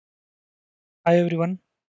Hi everyone,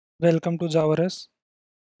 welcome to Jawaras.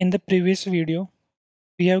 In the previous video,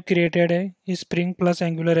 we have created a Spring plus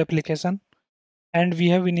Angular application and we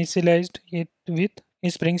have initialized it with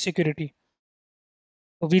a Spring Security.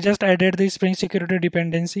 So we just added the Spring Security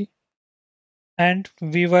dependency and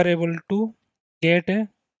we were able to get a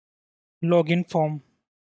login form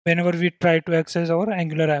whenever we try to access our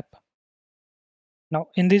Angular app. Now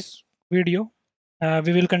in this video,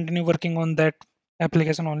 we will continue working on that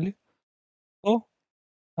application only. So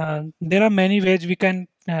there are many ways we can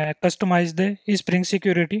customize the Spring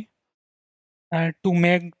Security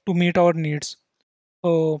to meet our needs.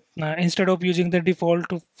 So instead of using the default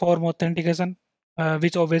form authentication,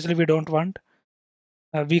 which obviously we don't want,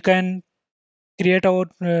 we can create our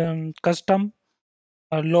custom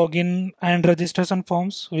login and registration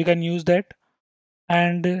forms. We can use that,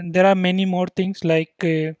 and there are many more things like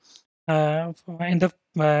in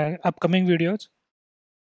the upcoming videos.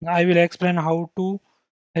 I will explain how to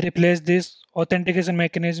replace this authentication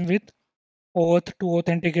mechanism with auth to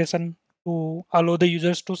authentication to allow the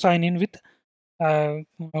users to sign in with uh,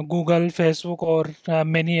 Google, Facebook, or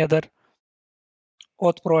many other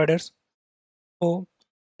auth providers. So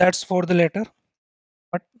that's for the later.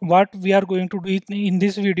 But what we are going to do in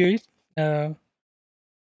this video is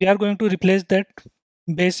we are going to replace that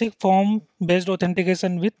basic form based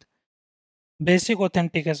authentication with basic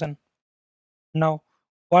authentication. Now,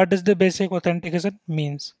 what does the basic authentication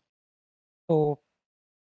means? So,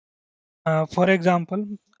 for example,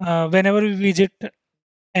 whenever we visit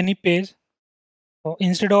any page, so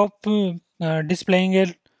instead of displaying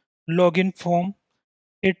a login form,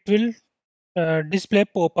 it will display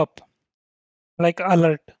pop-up like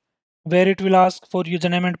alert where it will ask for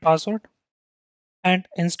username and password, and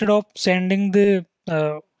instead of sending the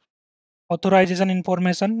authorization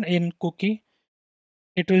information in cookie,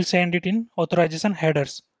 it will send it in authorization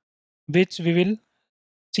headers, which we will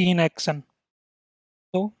see in action.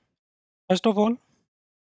 So first of all,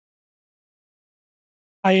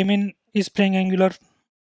 I am in Spring Angular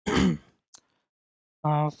front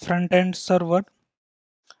end server.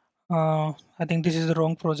 I think this is the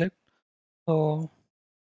wrong project. So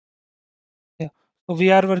yeah, so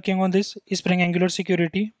we are working on this Spring Angular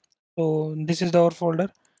security. So this is our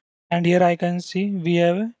folder, and here I can see we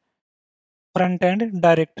have a front end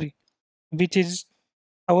directory, which is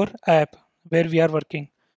our app where we are working.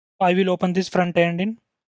 I will open this front end in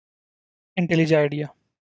IntelliJ IDEA.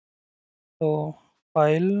 So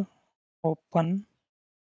file, open,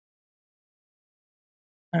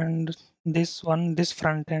 and this one, this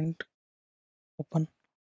front end, open,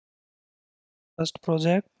 first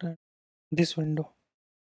project, and this window.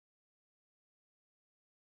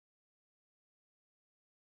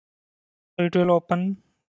 So it will open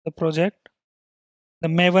the project. The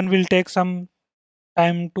Maven will take some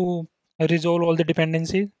time to resolve all the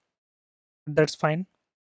dependencies. That's fine.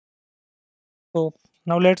 So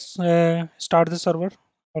now let's start the server.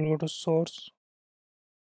 I'll go to source,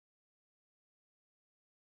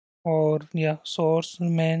 or yeah, source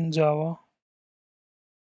main Java.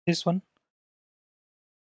 This one.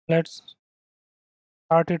 Let's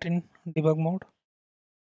start it in debug mode.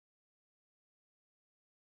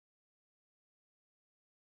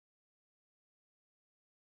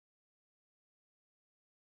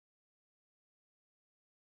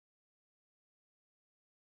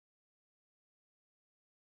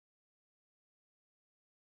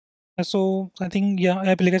 So I think yeah,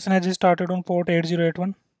 application has just started on port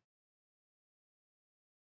 8081,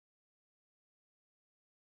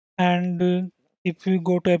 and if we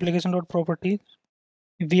go to application.properties,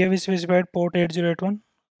 we have specified port 8081.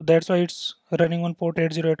 That's why it's running on port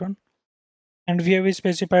 8081, and we have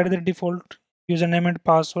specified the default username and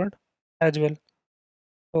password as well.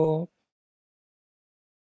 So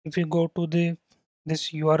if we go to the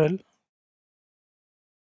this URL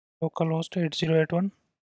localhost 8081,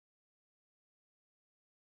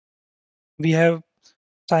 we have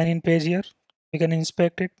sign in page here. We can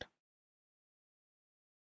inspect it,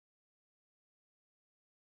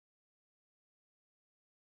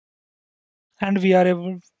 and we are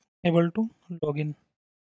able to log in.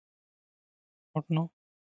 Not now.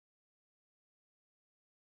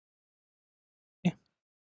 Okay.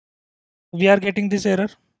 We are getting this error.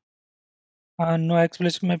 No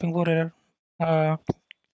explicit mapping for error. Uh,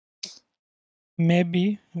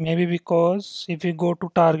 maybe because if we go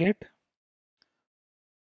to target,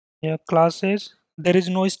 yeah, classes, there is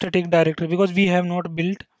no static directory because we have not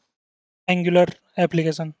built Angular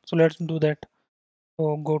application. So let's do that.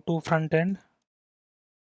 So go to front end,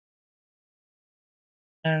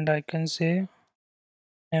 and I can say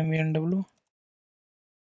mvnw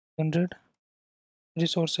 100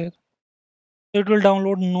 resources. It will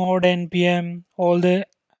download node npm, all the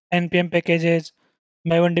npm packages,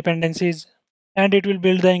 maven dependencies, and it will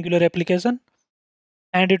build the Angular application,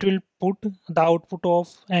 and it will put the output of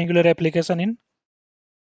Angular application in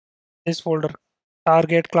this folder,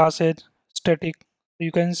 target classes static.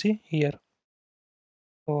 You can see here.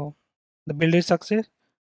 So the build is success.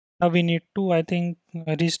 Now we need to, I think,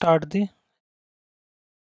 restart the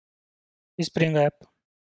Spring app.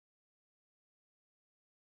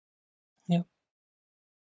 Yeah,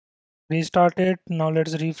 restart it. Now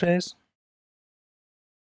let's refresh.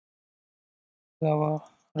 Java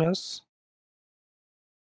Rust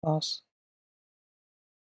pass.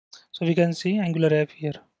 So we can see Angular app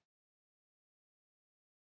here.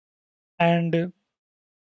 And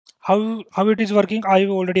how it is working, I've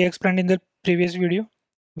already explained in the previous video,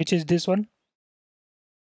 which is this one.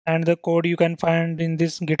 And the code you can find in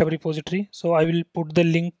this GitHub repository. So I will put the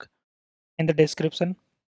link in the description.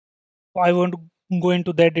 So I won't go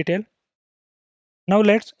into that detail. Now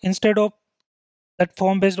let's, instead of that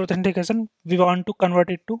form based authentication, we want to convert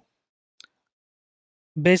it to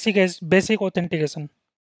basic authentication.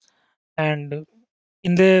 And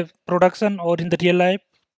in the production or in the real life,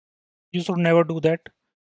 you should never do that.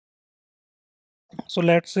 So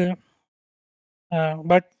let's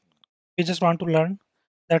but we just want to learn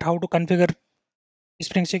that how to configure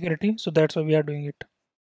Spring security. So that's why we are doing it.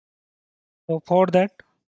 So for that,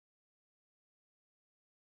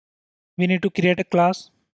 we need to create a class,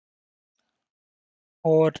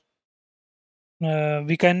 or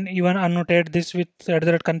we can even annotate this with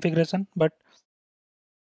 @ configuration, but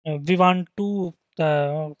we want to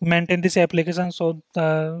maintain this application. So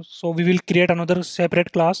we will create another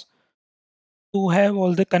separate class to have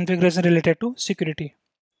all the configuration related to security.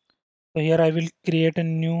 So here I will create a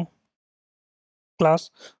new class.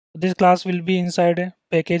 This class will be inside a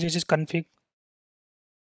package which is config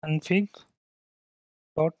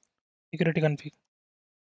dot security config.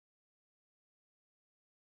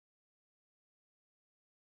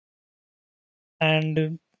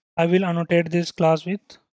 And I will annotate this class with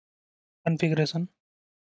configuration.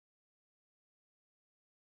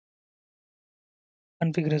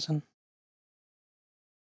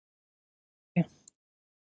 Okay.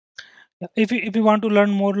 Yeah. If you want to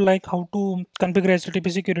learn more like how to configure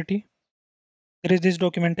HTTP security, there is this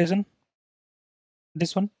documentation,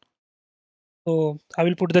 this one. So I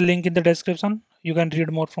will put the link in the description. You can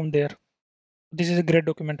read more from there. This is a great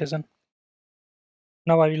documentation.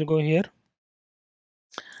 Now I will go here.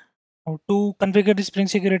 Now to configure the Spring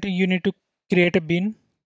security, you need to create a bean.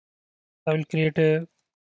 I will create a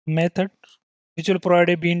method which will provide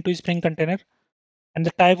a bean to Spring container, and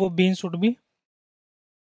the type of bean should be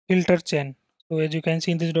filter chain. So as you can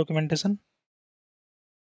see in this documentation,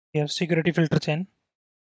 here security filter chain.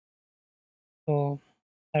 So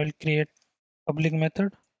I will create public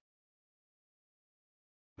method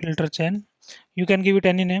filter chain. You can give it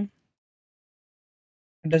any name,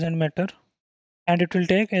 it doesn't matter, and it will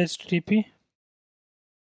take HTTP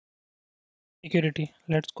security.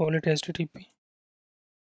 Let's call it HTTP.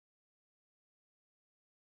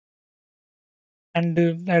 And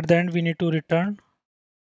at the end we need to return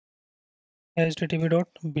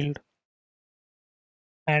http.build,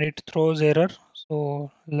 and it throws error.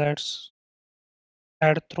 So let's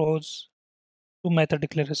add throws to method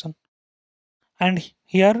declaration, and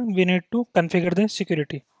here we need to configure the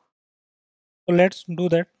security. So let's do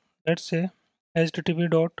that. Let's say http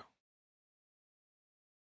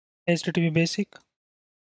basic.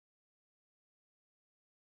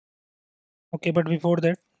 Okay, but before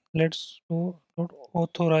that, let's do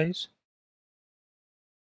authorize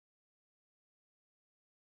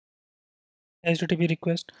http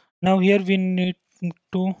request. Now here we need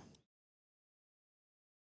to,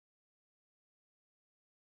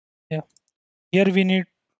 yeah, here we need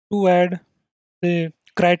to add the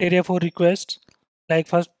criteria for requests. Like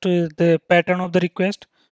first, the pattern of the request.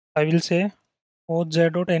 I will say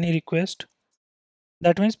auth.any request.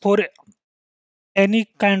 That means for any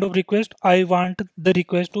kind of request, I want the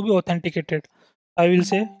request to be authenticated. I will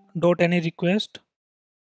say dot any request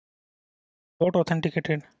dot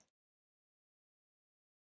authenticated.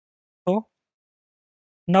 So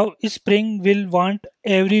now Spring will want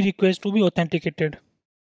every request to be authenticated.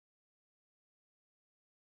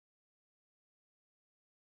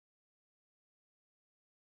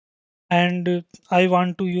 And I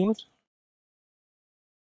want to use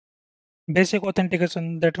basic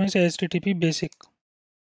authentication. That means HTTP basic.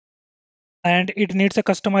 And it needs a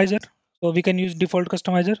customizer. So we can use default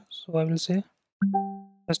customizer. So I will say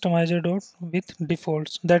customizer dot with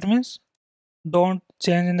defaults. That means don't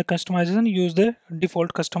change in the customization, use the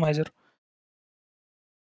default customizer.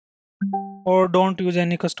 or don't use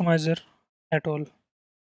any customizer at all.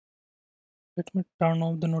 Let me turn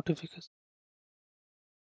off the notification.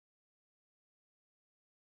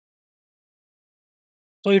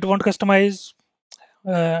 So it won't customize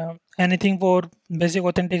anything for basic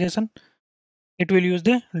authentication. It will use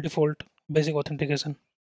the default basic authentication.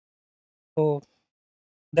 So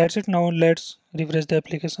that's it. Now let's refresh the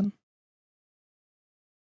application.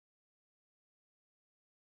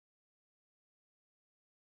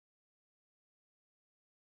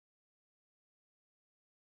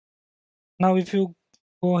 Now if you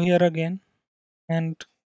go here again and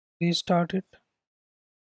restart it,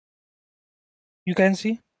 you can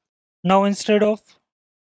see now instead of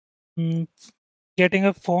mm, getting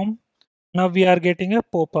a form, now we are getting a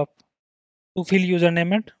pop-up to fill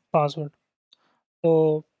username and password.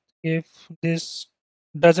 So if this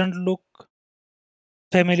doesn't look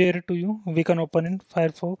familiar to you, we can open in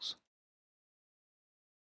Firefox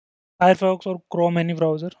or Chrome any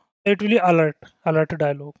browser. It will be alert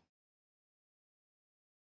dialog.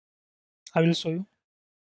 I will show you.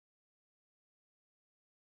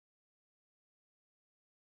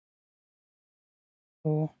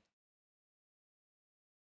 So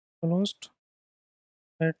closed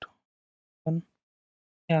that one.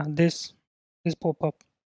 Yeah, this pop up.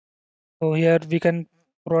 So here we can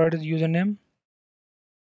provide username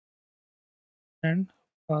and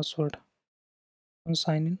password and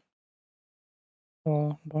sign in.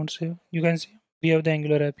 So don't save. You can see we have the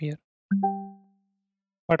Angular app here.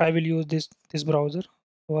 But I will use this browser.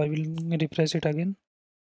 So I will refresh it again.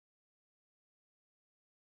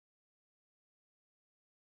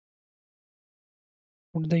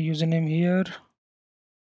 Put the username here,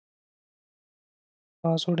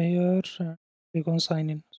 password here, and click on sign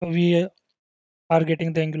in. So we are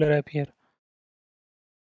getting the Angular app here.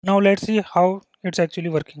 Now let's see how it's actually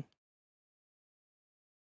working.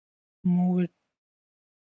 Move it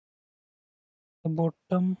to the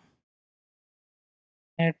bottom,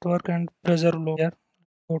 network and preserve log here.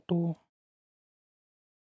 Go to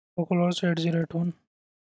localhost 8081.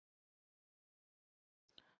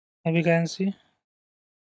 And we can see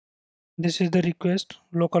this is the request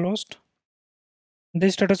localhost.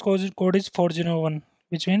 This status code is 401,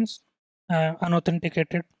 which means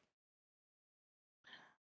unauthenticated.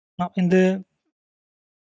 Now in the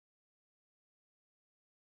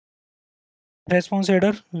response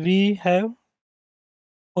header, we have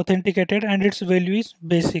authenticated and its value is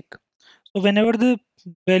basic. So whenever the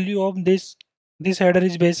value of this header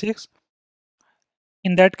is basics,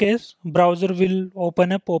 in that case, browser will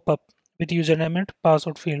open a pop-up with username and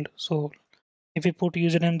password field. So if we put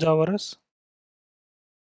username Javarus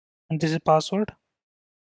and this is password,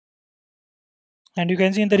 and you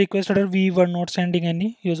can see in the request header we were not sending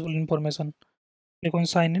any useful information. Click on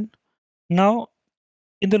sign in. Now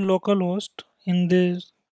in the localhost, the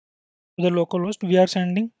localhost, we are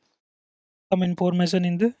sending some information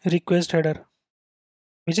in the request header,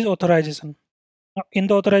 which is authorization. Now in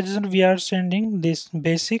the authorization, we are sending this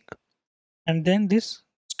basic and then this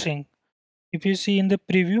string. If you see in the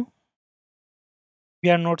preview, we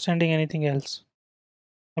are not sending anything else.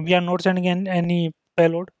 We are not sending any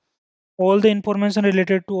payload. All the information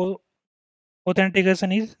related to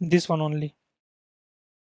authentication is this one only.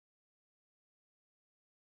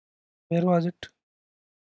 Where was it?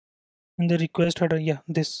 In the request header, yeah,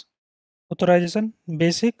 this authorization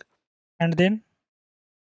basic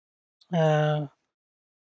uh,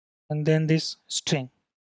 and then this string.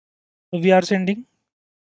 So we are sending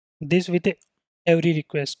this with every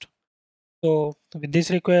request. So with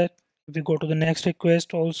this request, if we go to the next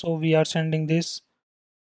request, also we are sending this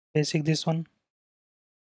basic this one.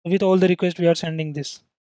 With all the requests, we are sending this.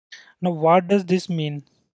 Now, what does this mean?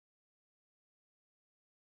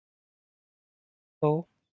 So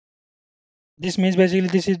this means basically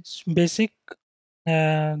this is basic.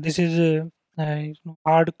 This is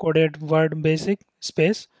hard coded word basic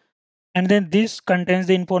space, and then this contains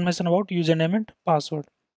the information about username and password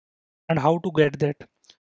and how to get that.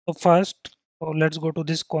 So first, let's go to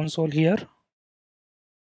this console here.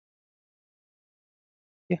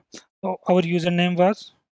 Okay. So our username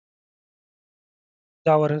was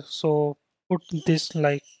Java. So put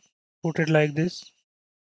it like this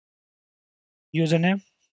username,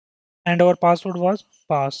 and our password was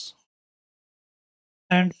pass,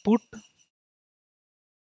 and put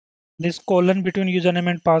this colon between username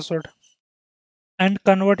and password and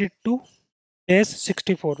convert it to base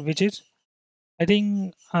 64, which is I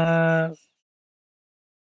think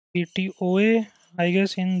BTOA. I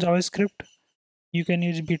guess in JavaScript you can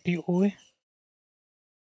use BTOA.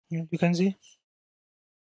 You can see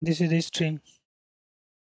this is the string,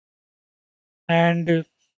 and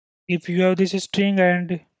if you have this string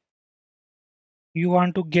and you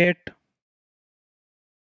want to get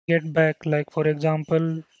back, like for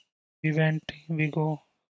example, we go,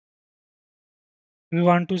 we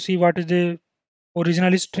want to see what is the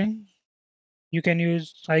original string. You can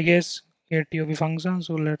use, I guess, get function.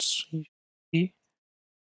 So let's see.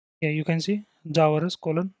 Yeah, you can see Java's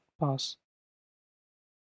colon pass.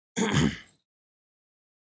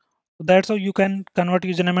 That's how you can convert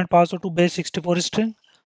username and password to base64 string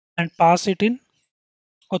and pass it in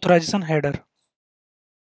authorization header.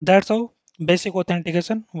 That's how basic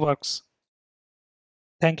authentication works.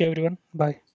 Thank you everyone. Bye.